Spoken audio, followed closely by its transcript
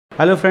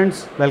Hello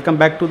friends, welcome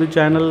back to the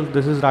channel.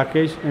 This is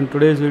Rakesh. In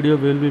today's video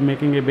we will be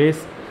making a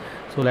base.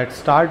 So let's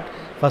start.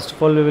 First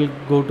of all we will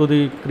go to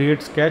the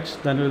create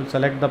sketch, then we will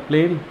select the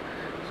plane.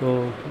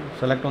 So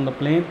select on the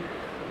plane,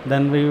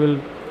 then we will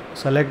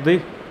select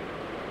the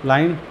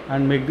line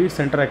and make the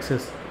center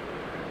axis,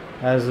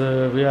 as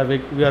we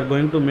are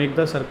going to make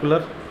the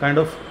circular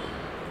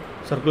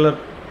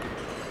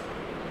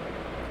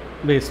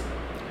base.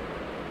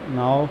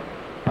 Now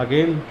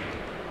again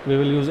we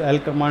will use L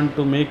command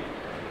to make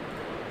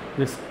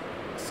this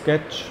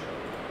sketch.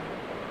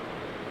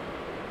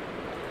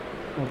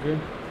 Okay,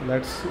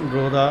 let's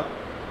draw the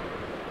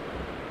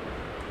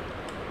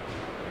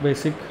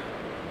basic.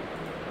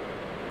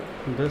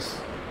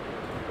 This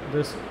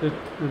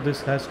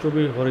has to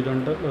be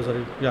horizontal.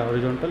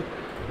 Horizontal.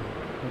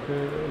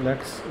 Okay,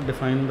 let's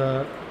define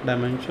the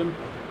dimension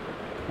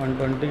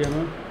 120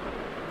 mm.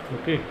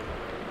 Okay,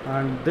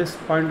 and this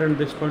point and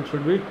this point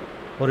should be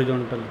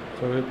horizontal,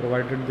 so we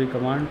provided the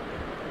command,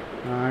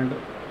 and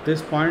this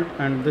point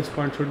and this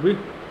point should be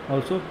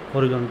also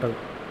horizontal.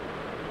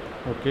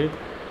 Okay,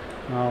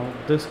 now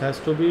this has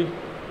to be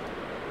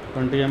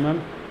 20 mm,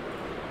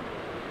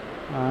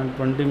 and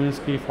 20 means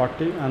key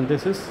 40, and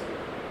this is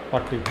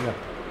 40. Yeah.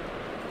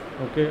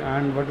 Okay,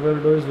 and what we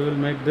will do is we will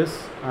make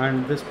this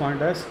and this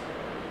point as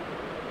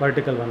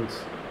vertical ones.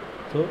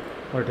 So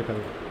vertical,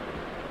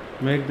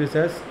 make this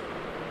as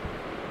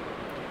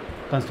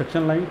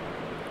construction line.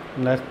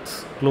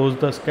 Let's close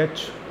the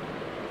sketch,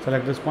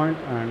 select this point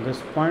and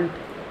this point.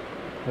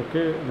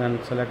 Okay,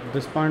 then select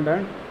this point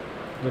and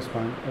this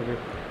point. Okay,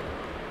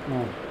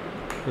 now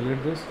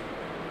delete this.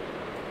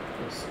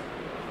 Yes.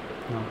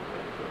 Now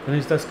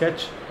finish the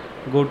sketch,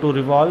 go to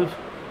revolve.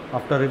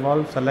 After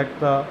revolve,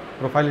 select the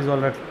profile is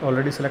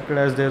already selected,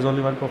 as there is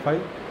only one profile.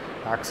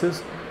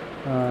 Axis,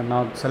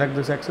 now select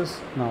this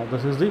axis. Now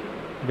this is the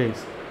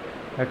base.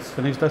 Let's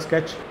finish the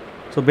sketch.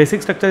 So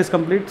basic structure is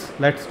complete.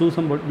 Let's do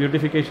some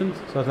beautifications.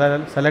 So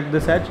select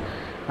this edge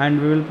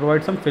and we will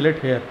provide some fillet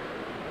here.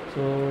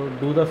 So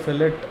do the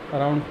fillet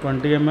around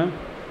 20 mm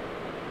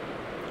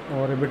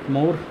or a bit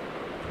more,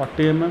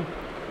 40 mm.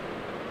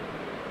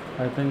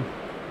 I think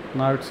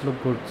now it's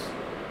look good.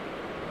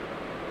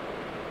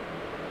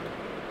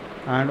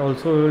 And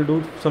also we will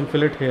do some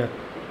fillet here.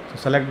 So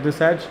select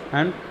this edge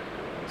and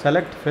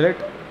select fillet,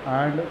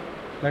 and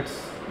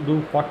let's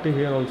do 40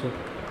 here also.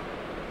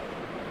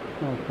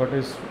 No, what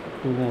is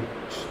too much?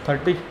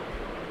 30.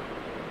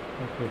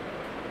 Okay,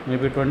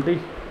 maybe 20.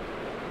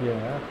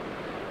 Yeah,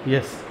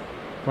 yes,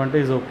 20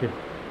 is okay.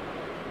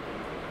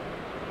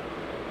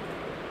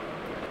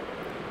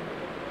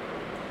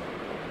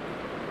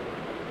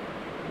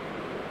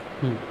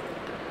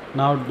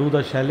 Now do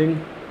the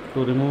shelling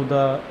to remove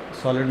the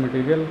solid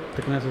material.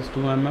 Thickness is 2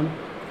 mm.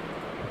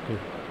 Okay,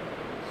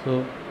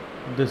 so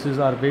this is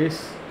our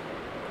base.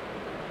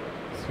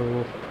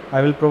 So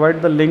I will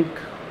provide the link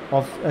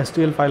of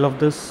STL file of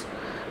this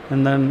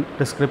in the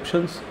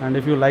descriptions, and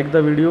if you like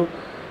the video,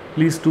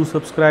 please do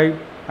subscribe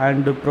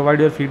and provide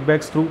your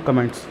feedbacks through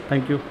comments.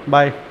 Thank you.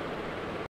 Bye.